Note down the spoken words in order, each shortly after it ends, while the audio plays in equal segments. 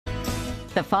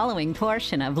The following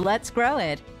portion of Let's Grow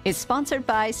It is sponsored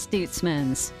by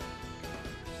Stutzman's.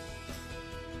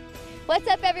 What's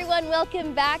up, everyone?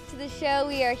 Welcome back to the show.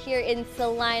 We are here in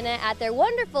Salina at their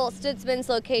wonderful Stutzman's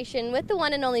location with the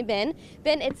one and only Ben.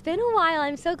 Ben, it's been a while.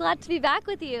 I'm so glad to be back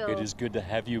with you. It is good to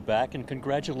have you back, and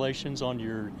congratulations on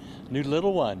your new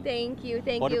little one. Thank you,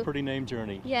 thank you. What a pretty name,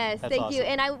 Journey. Yes, That's thank awesome. you.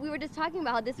 And we were just talking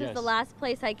about how this was the last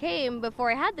place I came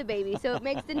before I had the baby, so it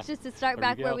makes sense just to start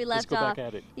back where we left off. Let's go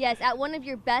back at it. Yes, at one of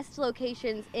your best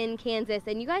locations in Kansas,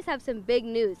 and you guys have some big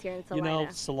news here in Salina. You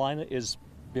know, Salina has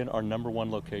been our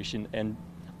 #1 location, and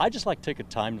I'd just like to take a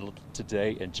time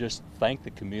today and just thank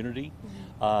the community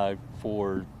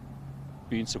for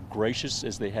being so gracious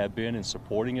as they have been in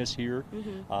supporting us here.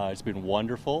 It's been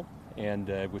wonderful, and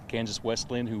with Kansas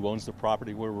Westland, who owns the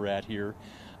property where we're at here,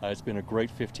 it's been a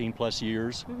great 15 plus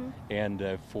years,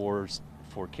 and for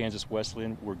Kansas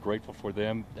Westland, we're grateful for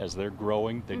them as they're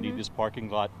growing. They need this parking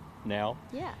lot now.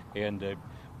 Yeah. And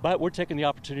but we're taking the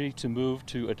opportunity to move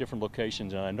to a different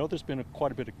location, and I know there's been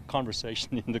quite a bit of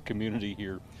conversation in the community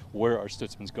here where our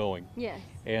Stutzman's going. Yes.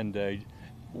 And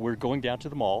we're going down to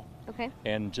the mall. Okay.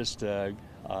 And just a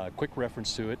quick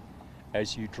reference to it,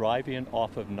 as you drive in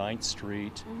off of 9th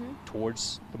Street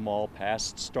towards the mall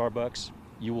past Starbucks,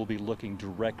 you will be looking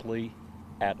directly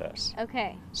at us.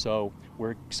 Okay. So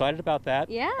we're excited about that.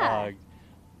 Yeah.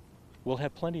 We'll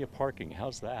have plenty of parking.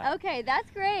 How's that? Okay,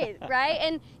 that's great, right?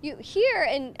 And you here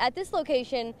and at this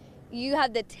location, you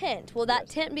have the tent. Will that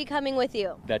tent be coming with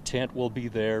you? That tent will be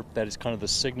there. That is kind of the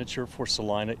signature for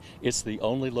Salina. It's the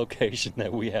only location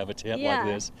that we have a tent like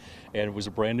this, and it was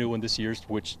a brand new one this year,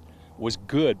 which was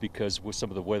good because with some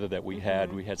of the weather that we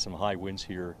had some high winds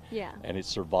here, and it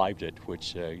survived it,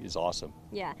 which is awesome.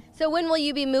 Yeah. So when will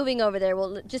you be moving over there?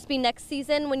 Will it just be next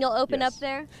season when you'll open up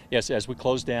there? Yes, as we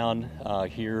close down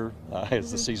here,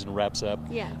 as the season wraps up,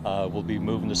 we'll be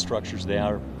moving the structures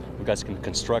down. We've got some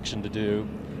construction to do,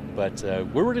 but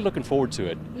we're really looking forward to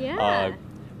it. Yeah.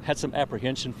 Had some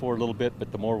apprehension for a little bit,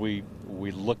 but the more we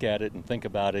look at it and think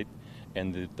about it,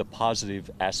 and the positive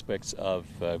aspects of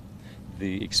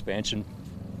the expansion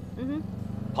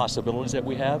possibilities that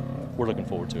we have, we're looking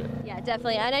forward to it. Yeah,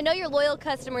 definitely. And I know your loyal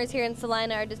customers here in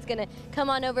Salina are just going to come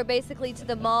on over basically to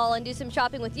the mall and do some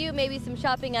shopping with you, maybe some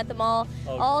shopping at the mall,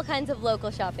 all kinds of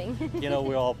local shopping. You know,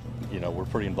 we're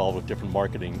pretty involved with different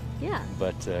marketing. Yeah.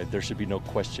 But there should be no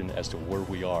question as to where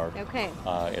we are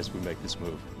as we make this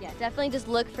move. Yeah, definitely just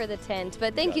look for the tent.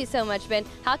 But thank you so much, Ben.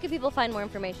 How can people find more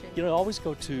information? You know, always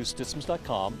go to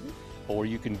Stutzmans.com. Or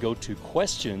you can go to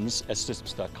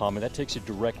questions@stutzmans.com, and that takes you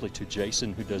directly to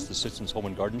Jason, who does the Stutzmans Home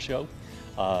and Garden Show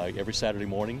every Saturday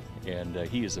morning, and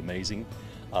he is amazing.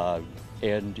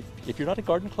 And if you're not a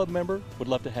Garden Club member, would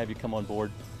love to have you come on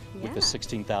board with the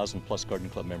 16,000 plus Garden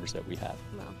Club members that we have.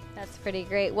 Well, that's pretty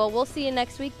great. Well, we'll see you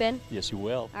next week, Ben. Yes, you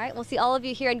will. All right, we'll see all of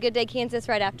you here in Good Day, Kansas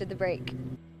right after the break.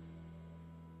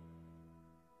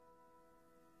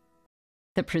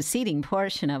 The preceding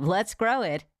portion of Let's Grow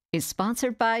It is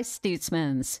sponsored by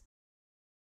Stutzman's.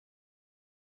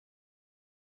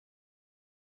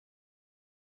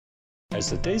 As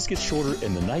the days get shorter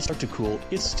and the nights start to cool,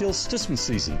 it's still Stutzman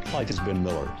season. Hi, this is Ben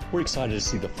Miller. We're excited to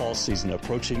see the fall season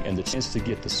approaching and the chance to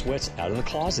get the sweats out of the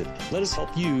closet. Let us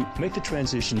help you make the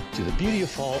transition to the beauty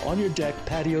of fall on your deck,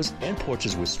 patios, and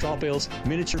porches with straw bales,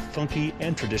 miniature, funky,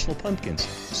 and traditional pumpkins.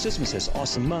 Stutzman's has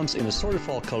awesome mums in assorted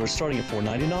fall colors starting at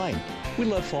 $4.99. We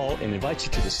love fall and invite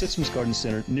you to the Stutzman's Garden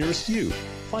Center nearest you.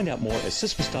 Find out more at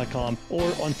Stutzmans.com or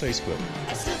on Facebook.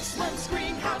 At Stutzman's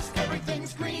Greenhouse,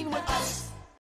 everything's green with us.